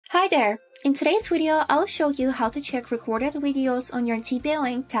Hi there! In today's video, I'll show you how to check recorded videos on your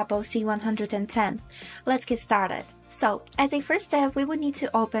TP-Link Tapo C110. Let's get started. So, as a first step, we would need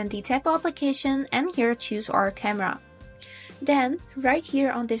to open the Tapo application and here choose our camera. Then, right here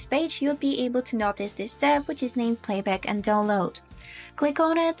on this page, you'll be able to notice this tab which is named Playback and Download. Click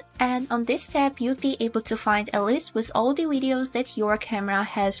on it, and on this tab you'll be able to find a list with all the videos that your camera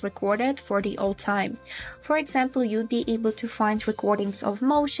has recorded for the old time. For example, you'll be able to find recordings of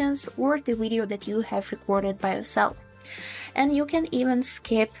motions or the video that you have recorded by yourself. And you can even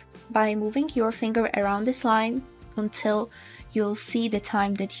skip by moving your finger around this line until you'll see the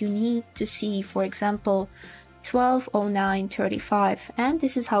time that you need to see, for example 12:09:35, and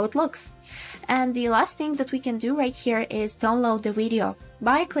this is how it looks. And the last thing that we can do right here is download the video.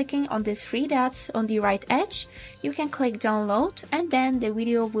 By clicking on these three dots on the right edge, you can click download and then the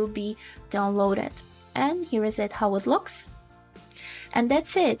video will be downloaded. And here is it how it looks. And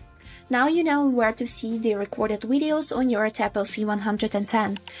that's it. Now you know where to see the recorded videos on your Tapo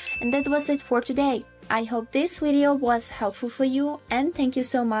C110. And that was it for today. I hope this video was helpful for you and thank you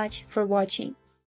so much for watching.